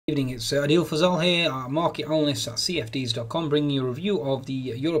Evening, it's Adil Fazal here, market analyst at CFDs.com, bringing you a review of the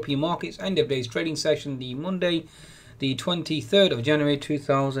European markets end of days trading session, the Monday, the 23rd of January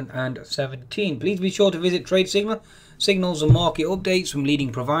 2017. Please be sure to visit Trade Signal, signals and market updates from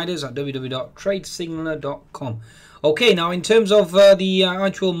leading providers at www.tradesignaler.com. Okay, now in terms of the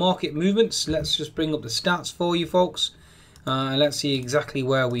actual market movements, let's just bring up the stats for you folks. Let's see exactly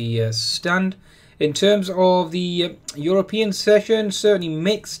where we stand. In terms of the European session, certainly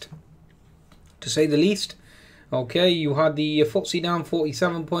mixed, to say the least. Okay, you had the FTSE down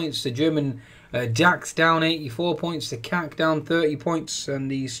 47 points, the German DAX down 84 points, the CAC down 30 points, and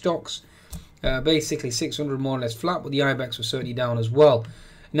the stocks basically 600 more or less flat, but the IBEX was certainly down as well.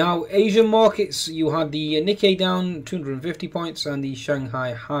 Now, Asian markets, you had the Nikkei down 250 points and the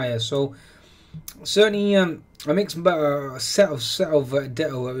Shanghai higher. So, certainly a mixed set of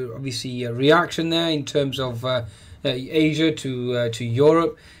obviously reaction there in terms of Asia to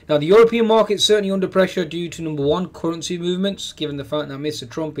Europe. Now the European market is certainly under pressure due to number one, currency movements, given the fact that Mr.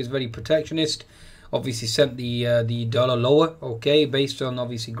 Trump is very protectionist. Obviously sent the dollar lower, okay, based on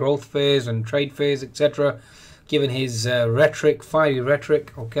obviously growth fears and trade fears, etc. Given his rhetoric, fiery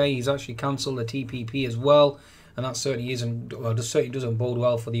rhetoric, okay, he's actually cancelled the TPP as well. And that certainly doesn't bode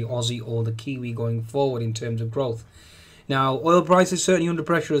well for the Aussie or the Kiwi going forward in terms of growth. Now, oil prices certainly under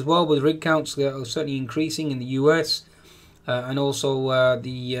pressure as well, with rig counts certainly increasing in the US, and also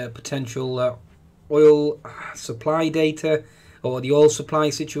the potential oil supply data or the oil supply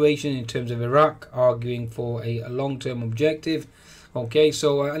situation in terms of Iraq, arguing for a long-term objective. Okay,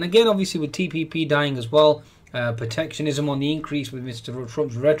 so and again, obviously with TPP dying as well, protectionism on the increase with Mr.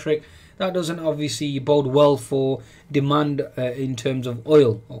 Trump's rhetoric. That doesn't obviously bode well for demand in terms of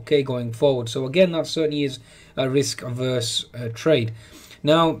oil, okay, going forward. So again, that certainly is a risk-averse trade.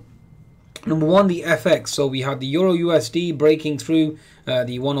 Now, number one, the FX. So we had the Euro USD breaking through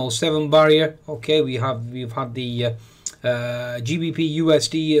the 107 barrier. Okay, we've had the GBP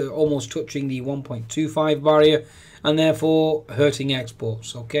USD almost touching the 1.25 barrier, and therefore hurting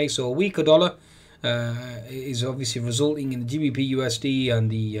exports. Okay, so a weaker dollar is obviously resulting in the GBP USD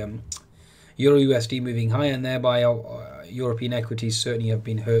and the Euro USD moving higher, and thereby European equities certainly have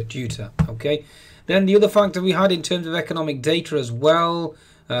been hurt due to that. Okay, then the other factor we had in terms of economic data as well,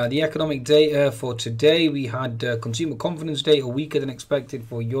 the economic data for today, we had consumer confidence data weaker than expected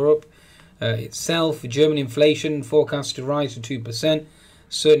for Europe itself. German inflation forecast to rise to 2%,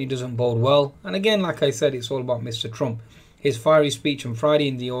 certainly doesn't bode well. And again, like I said, it's all about Mr. Trump. His fiery speech on Friday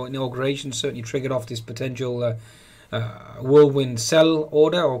in the inauguration certainly triggered off this potential whirlwind sell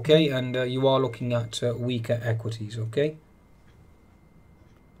order, okay, and you are looking at weaker equities, okay.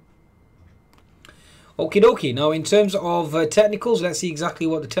 Okie dokie. Now, in terms of technicals, let's see exactly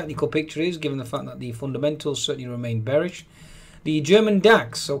what the technical picture is, given the fact that the fundamentals certainly remain bearish. The German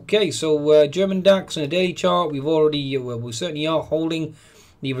DAX, okay, so German DAX on a daily chart, we certainly are holding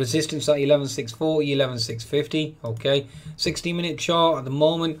the resistance at 11,640, 11,650, okay. 60-minute chart at the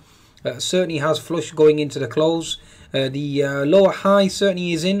moment certainly has flush going into the close. The lower high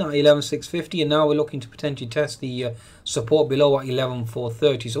certainly is in at 11,650, and now we're looking to potentially test the support below at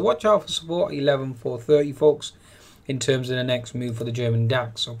 11,430. So watch out for support at 11,430, folks, in terms of the next move for the German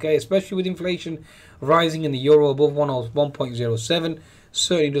DAX, okay. Especially with inflation rising and the euro above 1.07,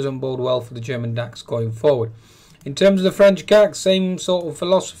 certainly doesn't bode well for the German DAX going forward. In terms of the French CAC, same sort of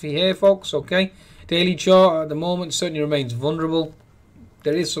philosophy here, folks, okay. Daily chart at the moment certainly remains vulnerable.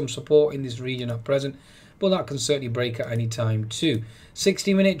 There is some support in this region at present, but that can certainly break at any time too.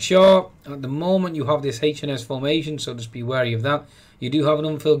 60-minute chart, at the moment you have this HNS formation, so just be wary of that. You do have an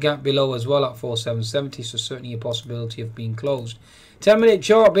unfilled gap below as well at 4770, so certainly a possibility of being closed. 10-minute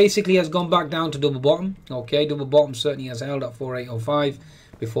chart basically has gone back down to double bottom. Okay, double bottom certainly has held at 4805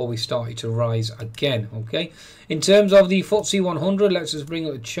 before we started to rise again. Okay, in terms of the FTSE 100, let's just bring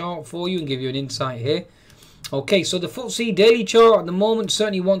up a chart for you and give you an insight here. Okay, so the FTSE daily chart at the moment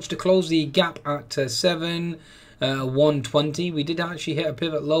certainly wants to close the gap at 7,120. We did actually hit a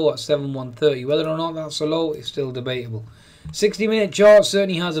pivot low at 7,130. Whether or not that's a low is still debatable. 60-minute chart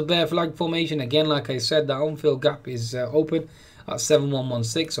certainly has a bear flag formation. Again, like I said, that unfilled gap is open at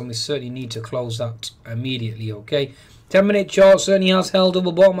 7,116, and we certainly need to close that immediately. Okay, 10-minute chart certainly has held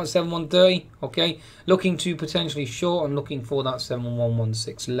double bottom at 7,130. Okay, looking to potentially short and looking for that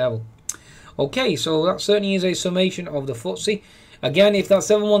 7,116 level. Okay, so that certainly is a summation of the FTSE. Again, if that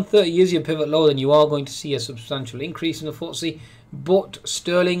 7,130 is your pivot low, then you are going to see a substantial increase in the FTSE. But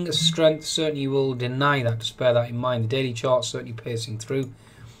sterling strength certainly will deny that, just bear that in mind. The daily chart certainly piercing through,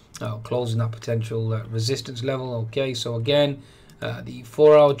 closing that potential resistance level. Okay, so again, the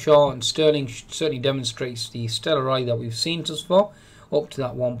 4-hour chart and sterling certainly demonstrates the stellar rally that we've seen thus far. up to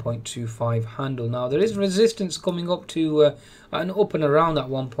that 1.25 handle. Now there is resistance coming up to and up and around that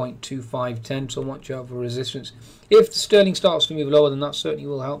 1.2510, so watch out for resistance. If the sterling starts to move lower, then that certainly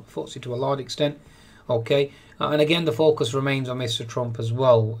will help FTSE to a large extent. Okay, and again the focus remains on Mr. Trump as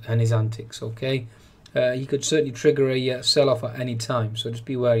well and his antics. Okay, he could certainly trigger a sell-off at any time, so just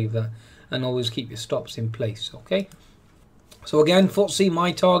be wary of that and always keep your stops in place. Okay, so again, FTSE,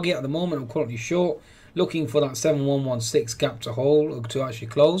 my target at the moment, I'm currently short, looking for that 7116 gap to hold to actually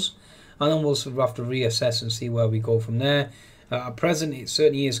close, and then we'll sort of have to reassess and see where we go from there. At present, it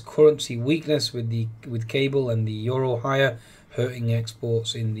certainly is currency weakness with cable and the euro higher, hurting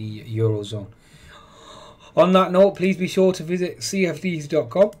exports in the eurozone. On that note, please be sure to visit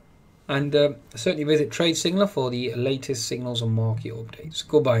cfds.com and certainly visit Trade Signaler for the latest signals and market updates.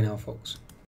 Goodbye now, folks.